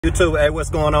YouTube, hey,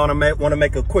 what's going on? I want to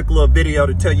make a quick little video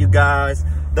to tell you guys,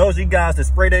 those of you guys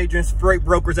that's freight agents, freight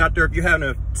brokers out there, if you're having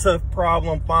a tough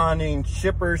problem finding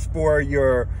shippers for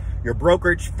your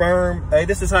brokerage firm, hey,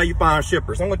 this is how you find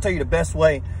shippers. I'm going to tell you the best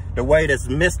way, the way that's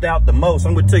missed out the most.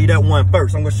 I'm going to tell you that one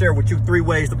first. I'm going to share with you 3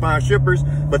 ways to find shippers,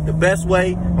 but the best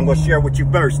way I'm going to share with you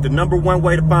first. The #1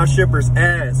 way to find shippers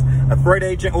as a freight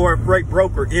agent or a freight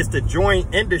broker is to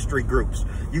join industry groups.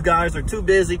 You guys are too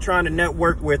busy trying to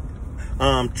network with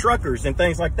truckers and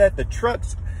things like that. The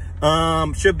trucks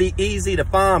should be easy to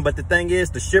find, but the thing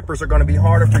is, the shippers are going to be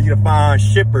harder for you to find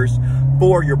shippers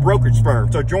for your brokerage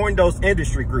firm. So join those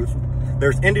industry groups.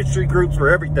 There's industry groups for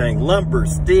everything: lumber,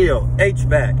 steel,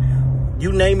 HVAC,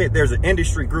 you name it. There's an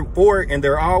industry group for it, and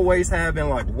they're always having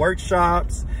like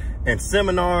workshops and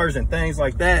seminars and things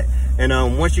like that.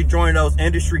 And once you join those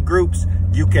industry groups,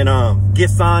 you can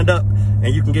get signed up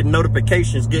and you can get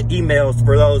notifications, get emails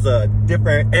for those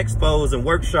different expos and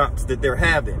workshops that they're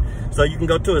having. So you can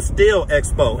go to a steel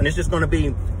expo and it's just going to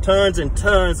be tons and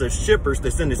tons of shippers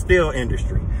that's in the steel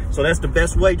industry. So that's the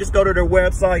best way. Just go to their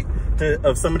website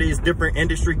of some of these different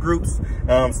industry groups,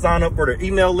 sign up for their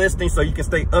email listing so you can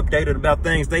stay updated about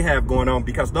things they have going on,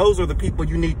 because those are the people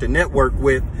you need to network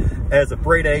with as a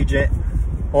freight agent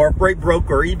or a freight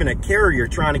broker, or even a carrier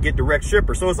trying to get direct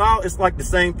shipper. So it's like the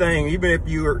same thing, even if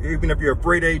you're a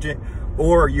freight agent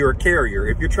or you're a carrier.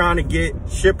 If you're trying to get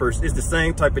shippers, it's the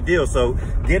same type of deal. So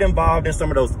get involved in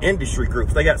some of those industry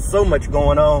groups. They got so much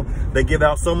going on. They give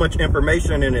out so much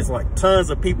information, and it's like tons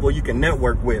of people you can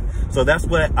network with. So that's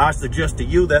what I suggest to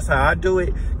you. That's how I do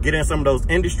it. Get in some of those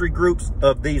industry groups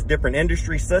of these different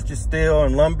industries, such as steel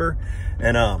and lumber,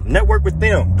 and network with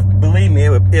them. Believe me,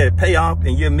 it'll pay off,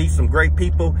 and you'll meet some great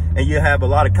people, and you'll have a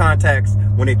lot of contacts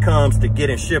when it comes to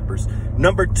getting shippers.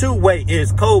 #2 way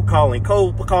is cold calling.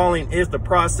 Cold calling is the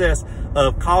process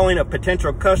of calling a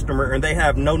potential customer and they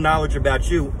have no knowledge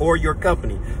about you or your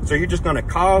company. So you're just going to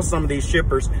call some of these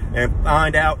shippers and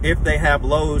find out if they have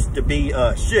loads to be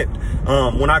shipped.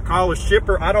 When I call a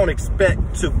shipper, I don't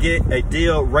expect to get a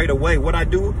deal right away. What I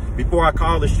do before I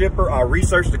call the shipper, I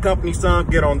research the company some,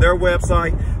 get on their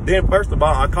website. Then first of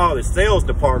all, I call the sales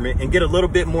department and get a little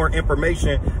bit more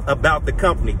information about the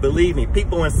company. Believe me,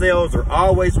 people in sales are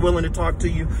always willing to talk to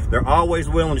you. They're always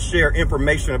willing to share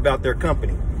information about their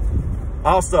company.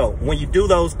 Also, when you do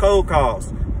those cold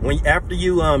calls, after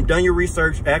you done your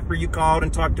research, after you called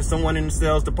and talked to someone in the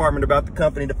sales department about the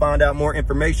company to find out more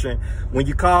information, when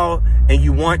you call and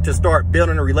you want to start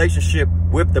building a relationship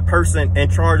with the person in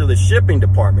charge of the shipping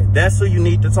department, that's who you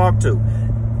need to talk to.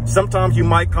 Sometimes you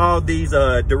might call these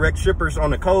direct shippers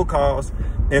on the cold calls,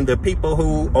 and the people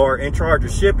who are in charge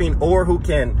of shipping or who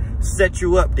can set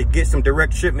you up to get some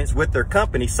direct shipments with their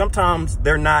company, sometimes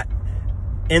they're not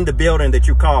in the building that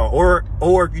you call, or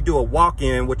if you do a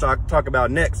walk-in, which I'll talk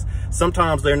about next,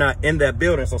 sometimes they're not in that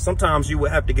building. So sometimes you will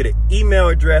have to get an email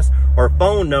address or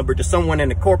phone number to someone in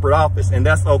the corporate office, and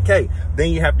that's okay.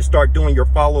 Then you have to start doing your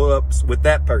follow-ups with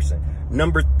that person.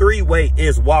 #3 way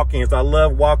is walk-ins. I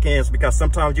love walk-ins because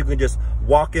sometimes you can just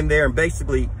walk in there and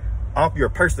basically off your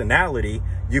personality,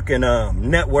 you can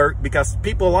network, because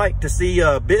people like to see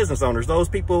business owners. Those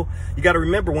people, you got to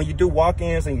remember, when you do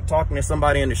walk-ins and you're talking to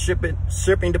somebody in the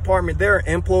shipping department, they're an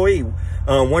employee.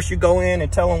 Once you go in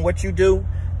and tell them what you do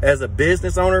as a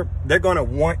business owner, they're going to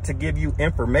want to give you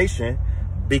information,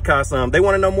 because they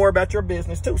want to know more about your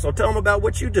business too. So tell them about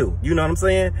what you do. You know what I'm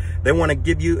saying? They want to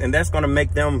give you, and that's going to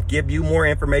make them give you more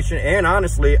information. And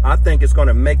honestly, I think it's going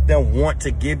to make them want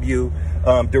to give you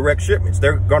direct shipments.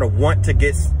 They're going to want to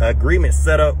get agreements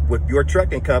set up with your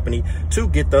trucking company to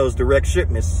get those direct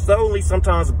shipments, solely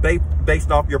sometimes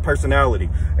based off your personality.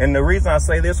 And the reason I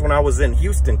say this, when I was in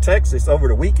Houston, Texas over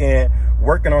the weekend,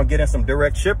 working on getting some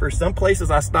direct shippers, some places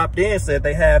I stopped in said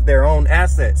they have their own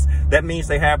assets. That means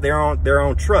they have their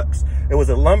own trucks. It was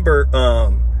a lumber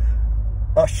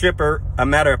a shipper. A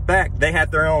matter of fact, they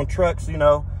had their own trucks, you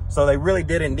know, so they really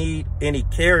didn't need any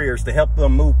carriers to help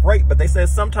them move freight. But they said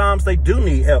sometimes they do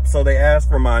need help. So they asked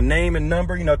for my name and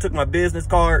number, you know, took my business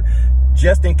card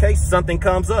just in case something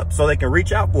comes up so they can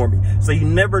reach out for me. So you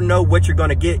never know what you're going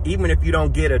to get. Even if you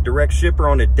don't get a direct shipper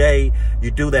on the day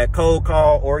you do that cold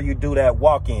call or you do that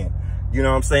walk-in. You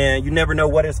know what I'm saying? You never know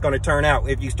what it's going to turn out.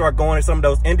 If you start going to some of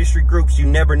those industry groups, you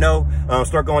never know.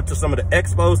 Start going to some of the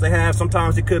expos they have.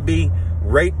 Sometimes it could be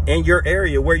right in your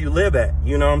area where you live at.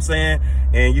 You know what I'm saying?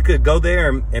 And you could go there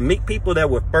and meet people that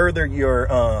would further your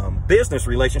business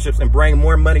relationships and bring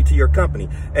more money to your company.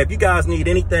 If you guys need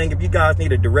anything, if you guys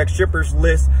need a direct shippers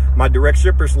list, my direct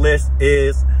shippers list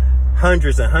is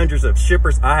hundreds and hundreds of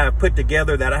shippers I have put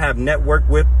together that I have networked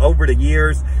with over the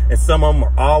years, and some of them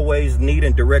are always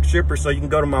needing direct shippers. So you can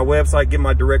go to my website, get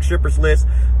my direct shippers list.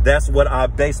 That's what I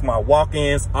base my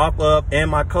walk-ins off of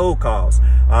and my cold calls.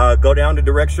 Go down to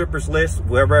direct shippers list,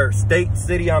 wherever state,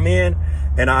 city I'm in,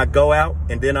 and I go out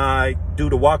and then I do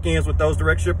the walk-ins with those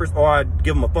direct shippers, or I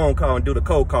give them a phone call and do the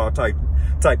cold call type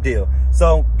deal.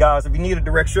 So guys, if you need a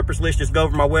direct shippers list, just go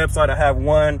over my website. I have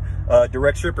one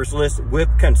direct shippers list with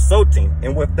consulting,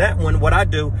 and with that one, what I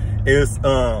do is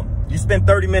you spend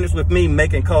 30 minutes with me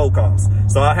making cold calls.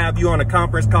 So I have you on a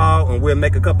conference call and we'll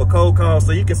make a couple cold calls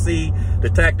so you can see the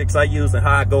tactics I use and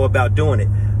how I go about doing it.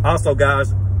 Also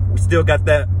guys, we still got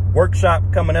that workshop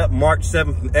coming up March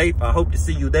 7th and 8th. I hope to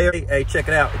see you there. Hey, check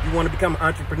it out. If you want to become an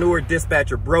entrepreneur,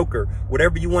 dispatcher, broker,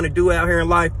 whatever you want to do out here in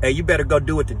life, hey, you better go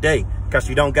do it today, because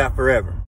you don't got forever.